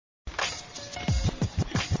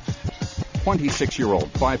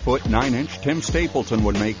26-year-old 5'9" Tim Stapleton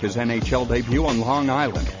would make his NHL debut on Long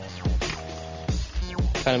Island.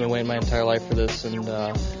 Kind of been waiting my entire life for this, and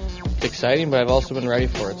it's exciting, but I've also been ready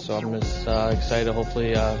for it, so I'm just excited to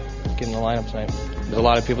hopefully get in the lineup tonight. There's a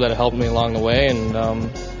lot of people that have helped me along the way, and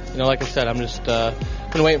like I said, I'm just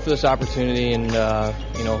been waiting for this opportunity, and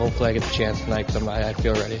hopefully I get the chance tonight because I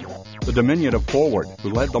feel ready. The diminutive forward, who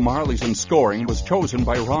led the Marlies in scoring, was chosen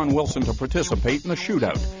by Ron Wilson to participate in the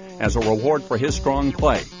shootout as a reward for his strong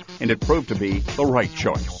play, and it proved to be the right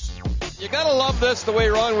choice. You gotta love this, the way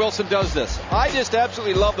Ron Wilson does this. I just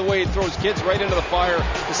absolutely love the way he throws kids right into the fire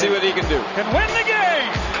to see what he can do. Can win the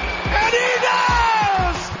game, and he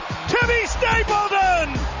does! Timmy Stapleton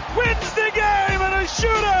wins the game in a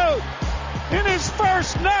shootout in his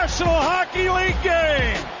first National Hockey League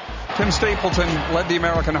game. Tim Stapleton led the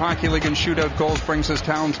American Hockey League in shootout goals, brings his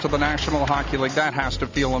Towns to the National Hockey League. That has to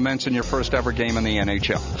feel immense in your first ever game in the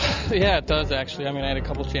NHL. Yeah, it does, actually. I mean, I had a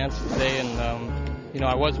couple chances today, and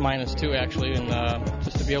I was -2, actually, and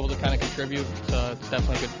just to be able to kind of contribute, it's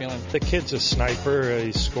definitely a good feeling. The kid's a sniper.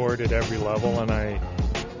 He scored at every level, and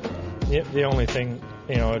the only thing,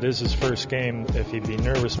 it is his first game if he'd be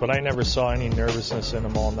nervous, but I never saw any nervousness in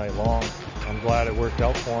him all night long. I'm glad it worked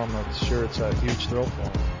out for him. I'm sure it's a huge thrill for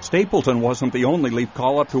him. Stapleton wasn't the only Leaf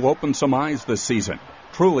call-up to open some eyes this season.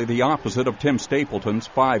 Truly the opposite of Tim Stapleton's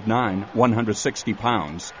 5'9", 160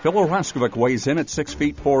 pounds. Phil Oraskovic weighs in at 6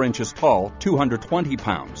 feet 4 inches tall, 220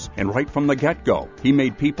 pounds. And right from the get-go, he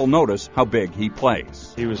made people notice how big he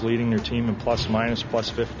plays. He was leading their team in plus-minus,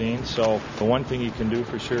 +15, so the one thing he can do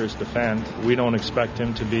for sure is defend. We don't expect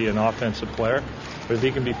him to be an offensive player, but if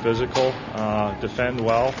he can be physical, defend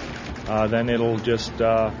well, then it'll just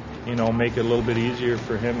make it a little bit easier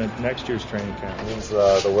for him at next year's training camp. It means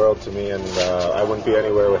the world to me, and I wouldn't be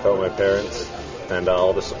anywhere without my parents and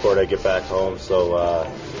all the support I get back home. So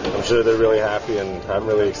I'm sure they're really happy, and I'm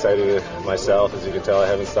really excited myself. As you can tell, I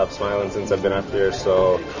haven't stopped smiling since I've been up here.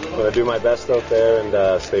 So I'm going to do my best out there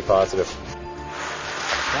and stay positive.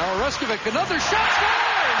 Now Oraskovic, another shot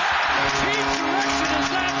scores! Team direction is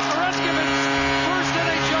that Oraskovic first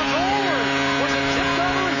NHL goal, or was it tipped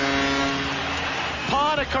over?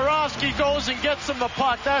 Karofsky goes and gets him the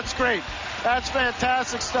puck. That's great. That's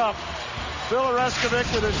fantastic stuff. Phil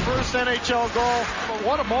Oraskovic with his first NHL goal. But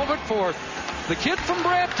what a moment for the kid from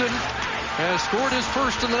Brampton has scored his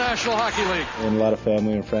first in the National Hockey League. And a lot of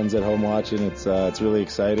family and friends at home watching. It's really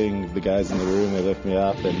exciting. The guys in the room, they lift me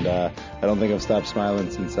up, and I don't think I've stopped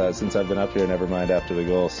smiling since I've been up here, never mind after the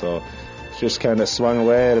goal. So just kind of swung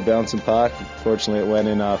away at a bouncing puck. Fortunately, it went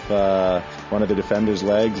in off one of the defenders'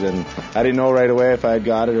 legs, and I didn't know right away if I had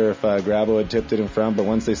got it or if Grabo had tipped it in front, but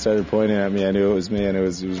once they started pointing at me, I knew it was me, and it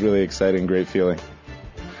was really exciting, great feeling.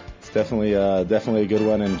 It's definitely a good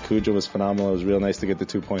one, and Cujo was phenomenal. It was real nice to get the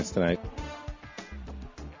 2 points tonight.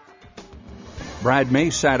 Brad May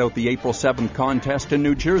sat out the April 7th contest in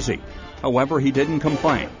New Jersey. However, he didn't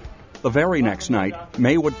complain. The very next night,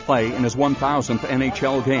 May would play in his 1,000th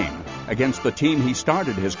NHL game against the team he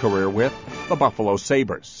started his career with, the Buffalo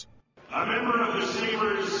Sabres. A member of the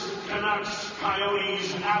Sabres, Canucks,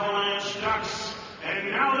 Coyotes, Avalanche, Ducks, and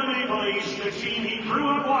now the Maple Leafs, the team he grew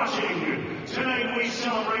up watching. Tonight we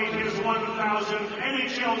celebrate his 1,000th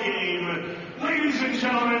NHL game. Ladies and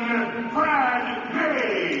gentlemen, Brad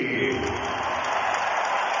May.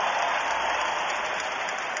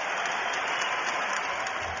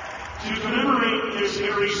 To commemorate this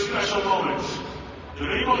very special moment, the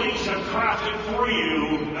Maple Leafs have crafted for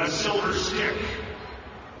you a silver stick.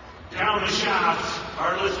 Down the shaft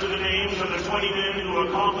are listed the names of the 20 men who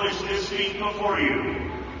accomplished this feat before you.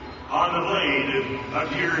 On the blade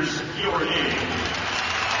appears your name.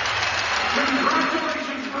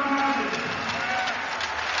 Congratulations, Brad!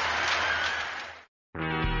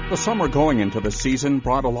 The summer going into the season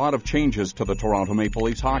brought a lot of changes to the Toronto Maple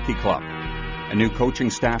Leafs Hockey Club. A new coaching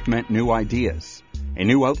staff meant new ideas. A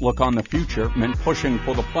new outlook on the future meant pushing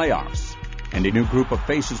for the playoffs. And a new group of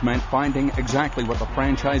faces meant finding exactly what the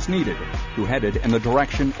franchise needed to head it in the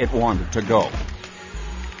direction it wanted to go.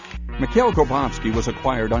 Mikhail Grabovski was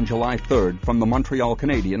acquired on July 3rd from the Montreal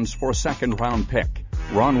Canadiens for a second-round pick.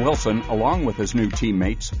 Ron Wilson, along with his new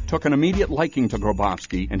teammates, took an immediate liking to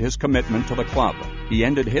Grabovski and his commitment to the club. He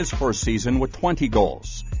ended his first season with 20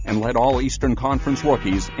 goals and led all Eastern Conference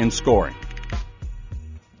rookies in scoring.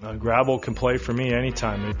 Grabo can play for me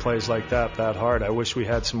anytime. He plays like that hard. I wish we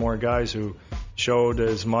had some more guys who showed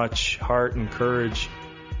as much heart and courage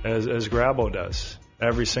as Grabo does.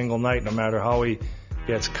 Every single night, no matter how he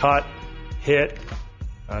gets cut, hit,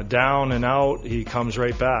 down and out, he comes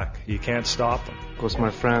right back. You can't stop him. Because my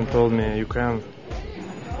friend told me you can't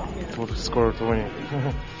to score to win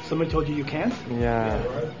it. Somebody told you can't? Yeah,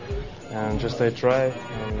 and just I try,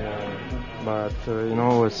 but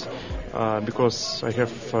it's because I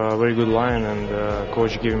have a very good line and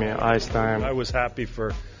coach gave me ice time. I was happy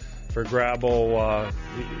for Grabo,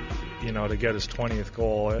 to get his 20th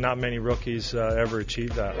goal. Not many rookies ever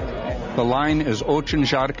achieved that. The line is Очень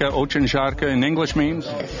жарко. Очень жарко in English means?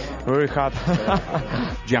 Very hot.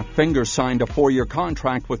 Jeff Finger signed a 4-year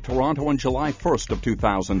contract with Toronto on July 1st of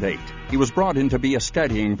 2008. He was brought in to be a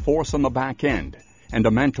steadying force on the back end and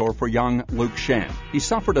a mentor for young Luke Schenn. He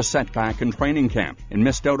suffered a setback in training camp and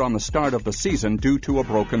missed out on the start of the season due to a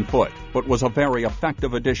broken foot, but was a very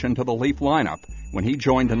effective addition to the Leaf lineup when he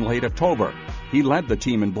joined in late October. He led the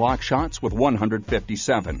team in block shots with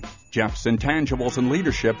 157. Jeff's intangibles and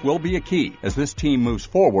leadership will be a key as this team moves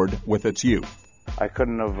forward with its youth. I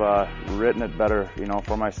couldn't have written it better,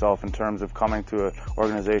 for myself in terms of coming to an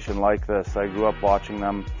organization like this. I grew up watching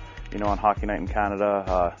them, on Hockey Night in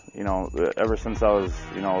Canada, ever since I was,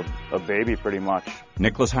 a baby pretty much.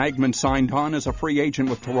 Niklas Hagman signed on as a free agent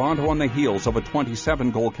with Toronto on the heels of a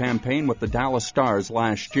 27-goal campaign with the Dallas Stars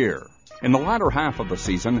last year. In the latter half of the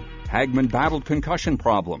season, Hagman battled concussion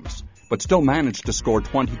problems, but still managed to score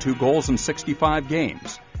 22 goals in 65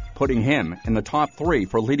 games, putting him in the top 3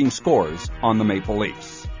 for leading scorers on the Maple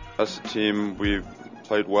Leafs. As a team, we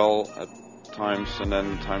played well at times, and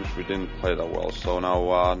then times we didn't play that well. So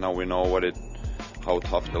now we know how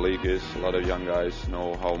tough the league is. A lot of young guys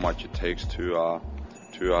know how much it takes to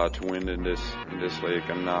win in this league,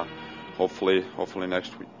 and hopefully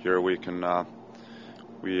next year we can.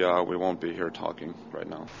 We won't be here talking right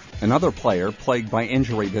now. Another player plagued by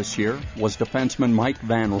injury this year was defenseman Mike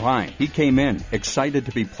Van Ryn. He came in excited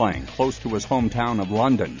to be playing close to his hometown of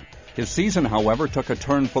London. His season, however, took a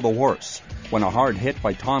turn for the worse when a hard hit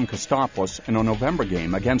by Tom Kostopoulos in a November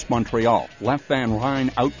game against Montreal left Van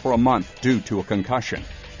Ryn out for a month due to a concussion.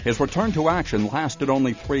 His return to action lasted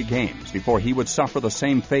only 3 games before he would suffer the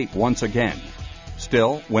same fate once again.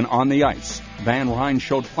 Still, when on the ice, Van Ryn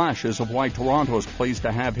showed flashes of why Toronto is pleased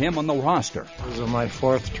to have him on the roster. This is my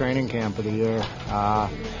 4th training camp of the year.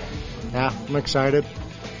 I'm excited.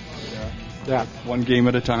 Yeah. One game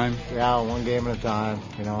at a time? Yeah, one game at a time.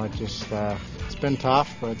 It's been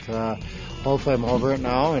tough, but hopefully I'm over it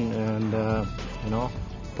now and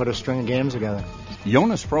put a string of games together.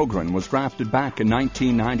 Jonas Frogren was drafted back in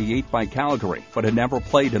 1998 by Calgary, but had never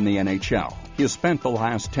played in the NHL. He has spent the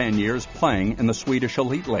last 10 years playing in the Swedish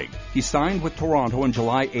Elite League. He signed with Toronto on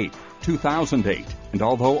July 8, 2008, and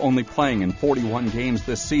although only playing in 41 games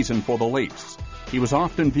this season for the Leafs, he was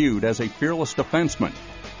often viewed as a fearless defenseman.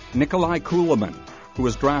 Nikolai Kulemin, who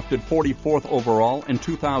was drafted 44th overall in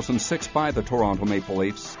 2006 by the Toronto Maple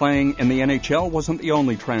Leafs, playing in the NHL wasn't the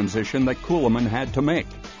only transition that Kulemin had to make.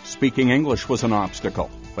 Speaking English was an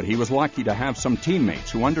obstacle, but he was lucky to have some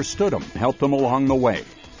teammates who understood him and helped him along the way.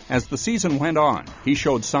 As the season went on, he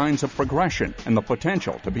showed signs of progression and the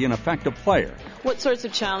potential to be an effective player. What sorts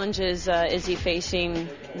of challenges is he facing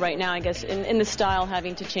right now, I guess, in the style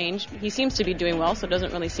having to change? He seems to be doing well, so it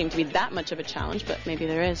doesn't really seem to be that much of a challenge, but maybe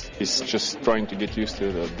there is. He's just trying to get used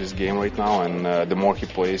to this game right now, and the more he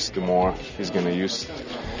plays, the more he's going to use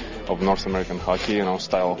of North American hockey,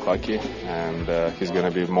 style of hockey, and he's going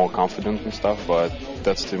to be more confident and stuff, but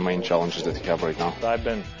that's the main challenges that he have right now. I've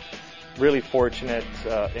been really fortunate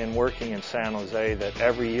in working in San Jose that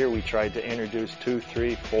every year we tried to introduce 2,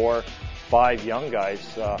 3, 4, 5 young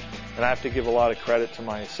guys, and I have to give a lot of credit to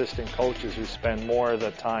my assistant coaches who spend more of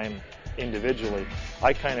the time individually.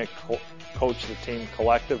 I kind of coach the team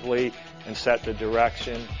collectively and set the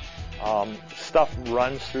direction. Stuff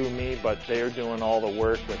runs through me, but they're doing all the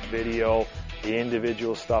work with video, the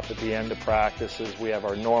individual stuff at the end of practices. We have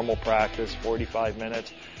our normal practice, 45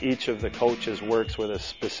 minutes. Each of the coaches works with a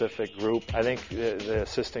specific group. I think the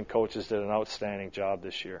assistant coaches did an outstanding job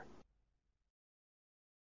this year.